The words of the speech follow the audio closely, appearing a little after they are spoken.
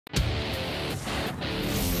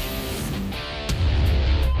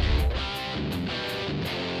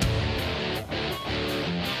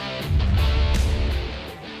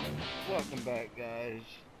Alright guys,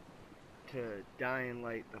 to Dying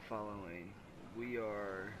Light the following. We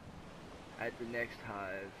are at the next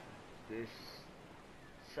hive. This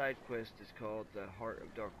side quest is called the Heart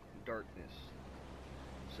of Darkness.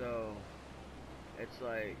 So, it's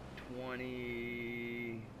like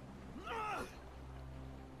 2000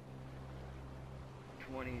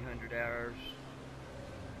 hours.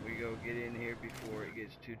 We go get in here before it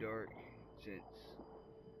gets too dark, since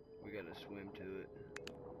we gotta swim to it,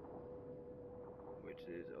 which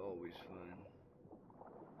is always fun.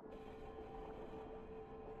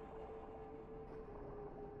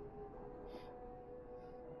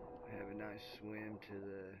 Have a nice swim to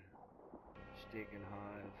the stinking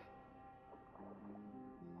hive.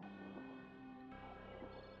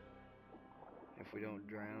 If we don't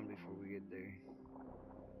drown before we get there.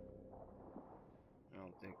 I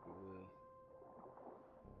don't think we will.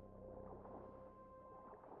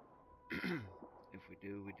 If we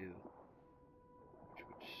do, we do. Which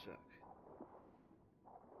would suck.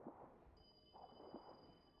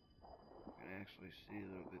 I can actually see a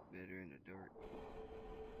little bit better in the dark.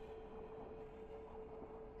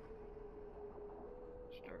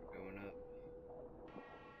 Start going up.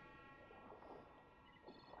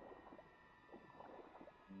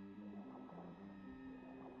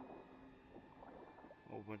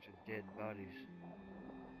 Whole bunch of dead bodies.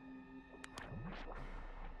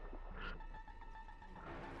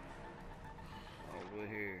 Over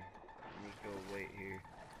here. I'm just gonna wait here.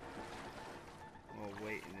 I'm gonna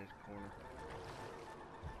wait in this corner.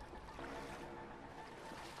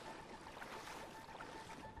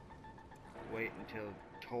 Wait until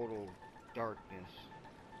total darkness.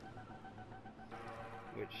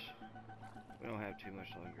 Which we don't have too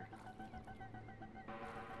much longer.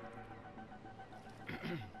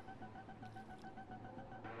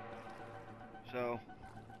 So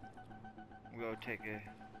I'm gonna take a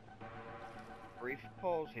brief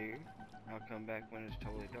pause here. I'll come back when it's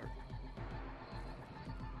totally dark.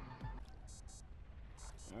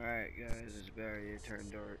 Alright guys, it's about ready to turn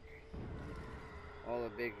dark. All the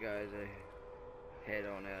big guys head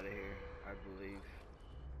on out of here, I believe.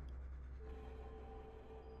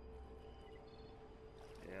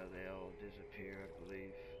 Yeah, they all disappear, I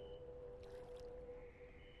believe.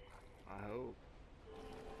 I hope.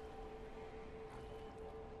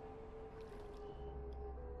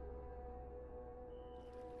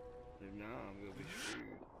 If not, I'm gonna be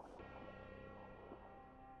screwed.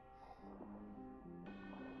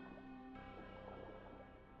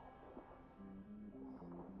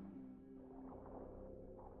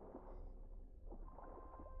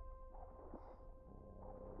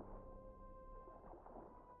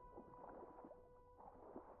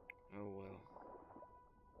 Oh well.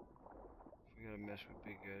 If we gotta mess with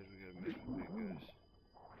big guys, we gotta mess with big guys.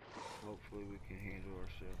 Hopefully we can handle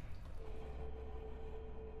ourselves.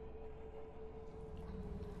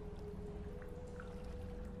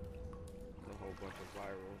 A whole bunch of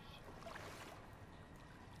virals.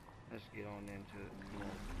 Let's get on into it. Come on.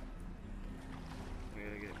 We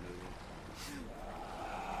gotta get moving.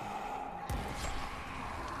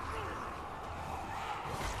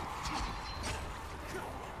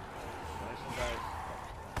 Nice and guys.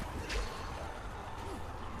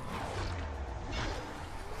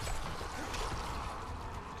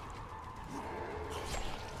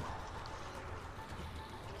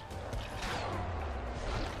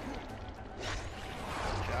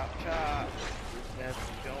 Chop chop. That's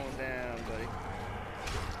going down, buddy.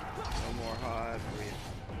 No more hive for you.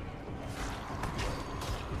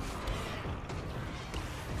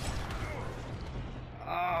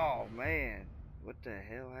 Oh man, what the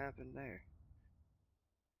hell happened there?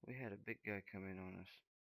 We had a big guy come in on us.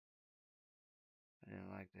 I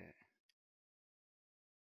didn't like that.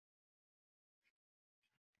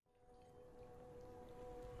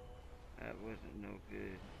 That wasn't no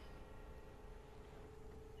good.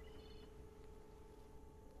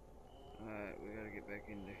 Alright, we gotta get back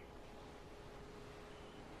in there.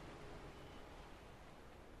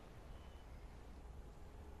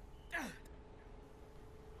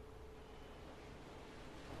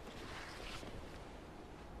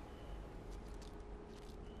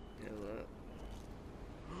 Heal up.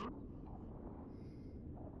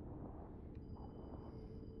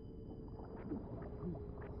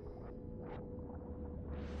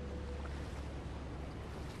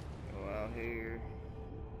 Go out here.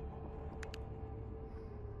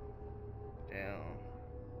 Down.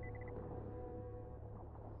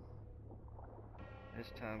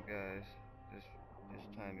 This time, guys. This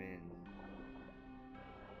time in.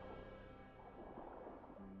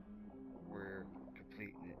 We're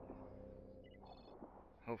completing it.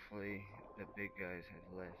 Hopefully the big guys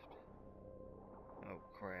have left. Oh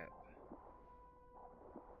crap.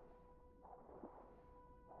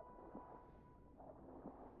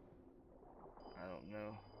 I don't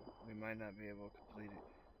know. We might not be able to complete it.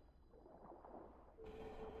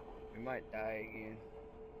 We might die again.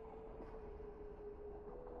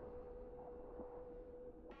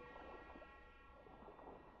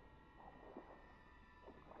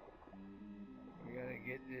 We gotta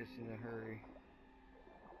get this in a hurry.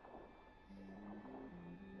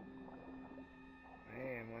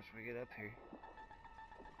 Man, once we get up here.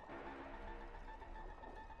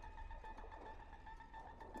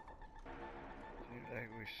 Seems like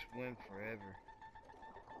we swim forever.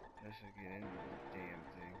 Let's just get into this damn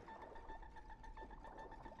thing.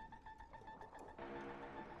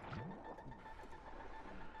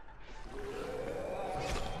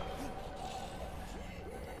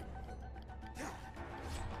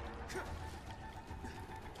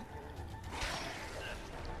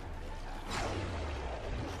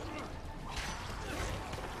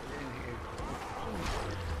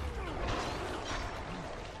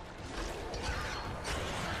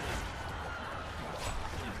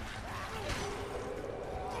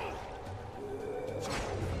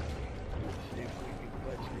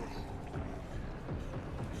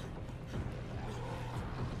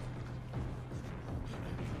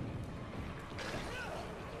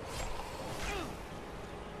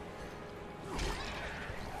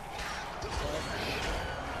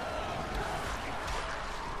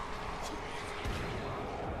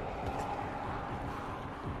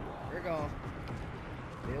 We're gone.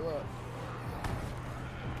 Heal up.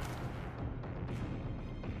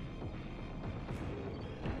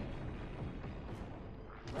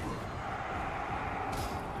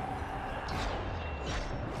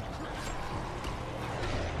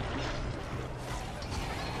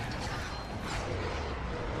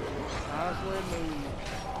 Nicely moved.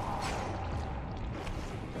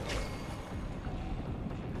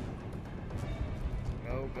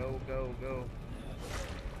 Go, go, go, go.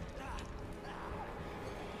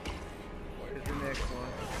 Where's the next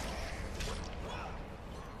one?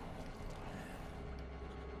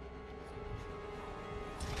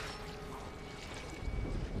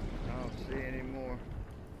 I don't see any more.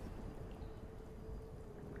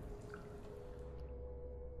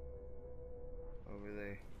 Over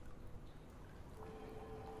there.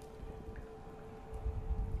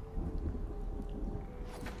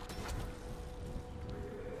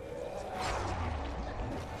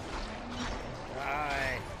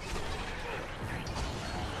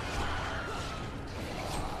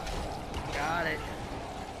 Got it.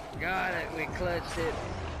 Got it. We clutched it.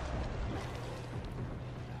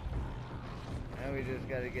 Now we just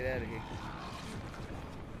gotta get out of here.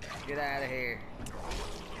 Get out of here.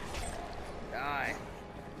 Die.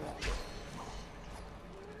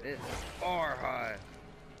 This is our hive.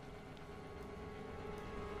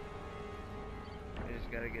 We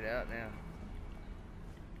just gotta get out now.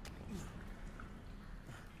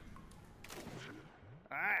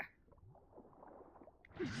 Ah!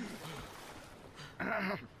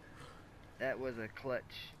 That was a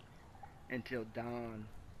clutch until dawn.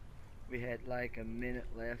 We had like a minute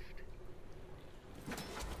left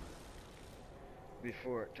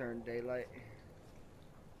before it turned daylight.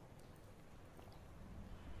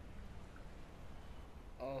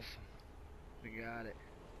 Awesome. We got it.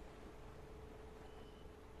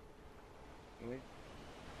 Can we?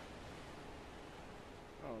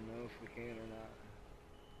 I don't know if we can or not.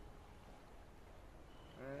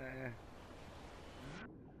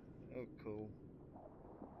 Oh, cool.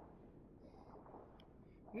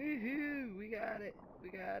 Woohoo! We got it. We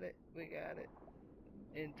got it. We got it.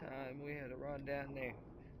 In time, we had to run down there.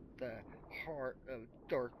 The heart of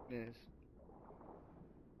darkness.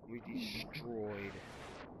 We destroyed.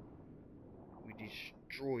 We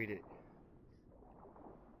destroyed it.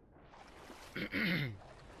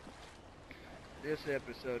 This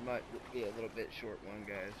episode might be a little bit short one,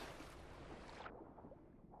 guys.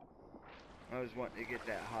 I was wanting to get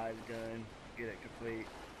that hive done, get it complete.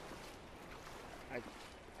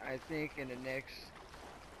 I think in the next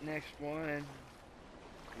one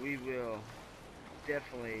we will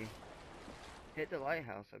definitely hit the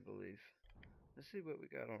lighthouse, I believe. Let's see what we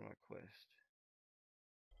got on our quest.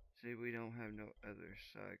 See, we don't have no other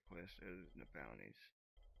side quests other than the bounties.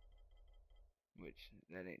 Which,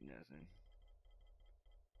 that ain't nothing.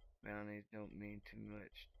 Bounties don't mean too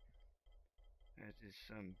much. That's just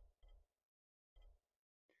something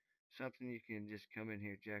you can just come in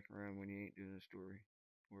here jack around when you ain't doing a story.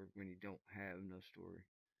 Or when you don't have no story.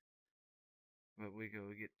 But we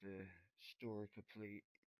go get the story complete.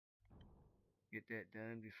 Get that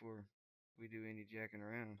done before we do any jacking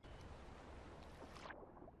around.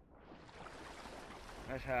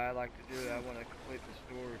 That's how I like to do it. I want to complete the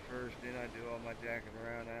story first, then I do all my jacking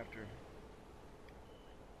around after.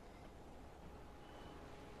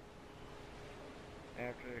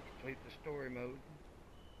 After I complete the story mode.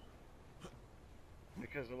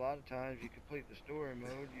 Because a lot of times you complete the story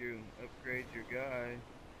mode, you upgrade your guy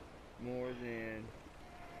more than...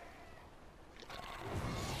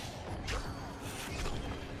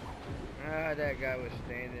 Ah, that guy was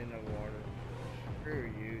standing in the water.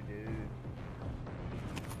 Screw you, dude.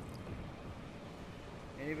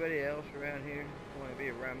 Anybody else around here want to be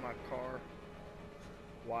around my car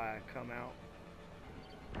while I come out?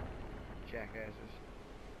 Jackasses.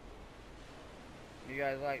 You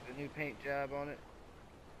guys like the new paint job on it?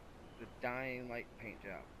 The Dying Light paint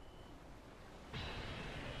job.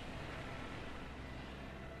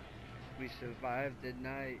 We survived the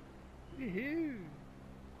night. Woohoo!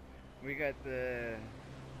 We got the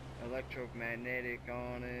electromagnetic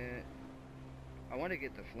on it. I want to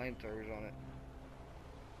get the flamethrowers on it.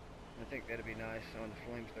 I think that'd be nice on the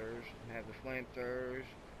flamethrowers. Have the flamethrowers.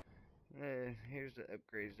 Here's the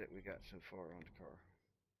upgrades that we got so far on the car.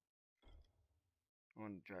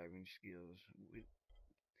 On the driving skills.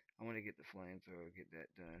 I want to get the flamethrower, get that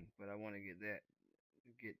done. But I want to get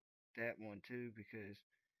that one too, because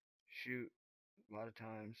shoot, a lot of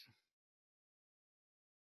times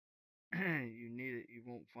you need it, you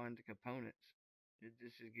won't find the components. This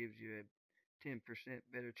just gives you a 10%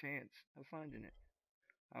 better chance of finding it.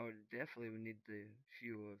 I would definitely need the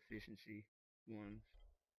fuel efficiency ones,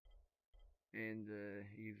 and the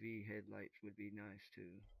UV headlights would be nice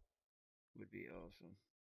too. Would be awesome.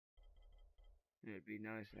 And it'd be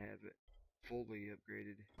nice to have it fully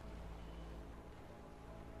upgraded.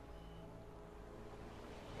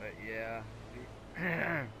 But yeah,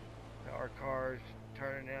 our car's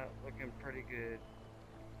turning out looking pretty good.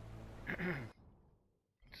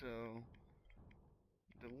 So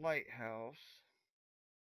the lighthouse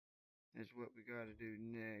is what we got to do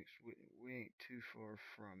next. We ain't too far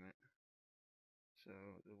from it. So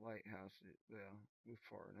the lighthouse is, well, we're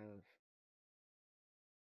far enough.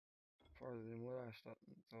 Farther than what I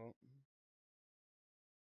thought.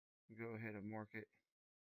 Go ahead and mark it.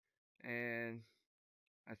 And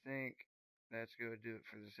I think that's going to do it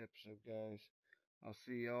for this episode, guys. I'll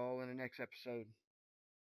see y'all in the next episode.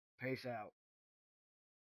 Peace out.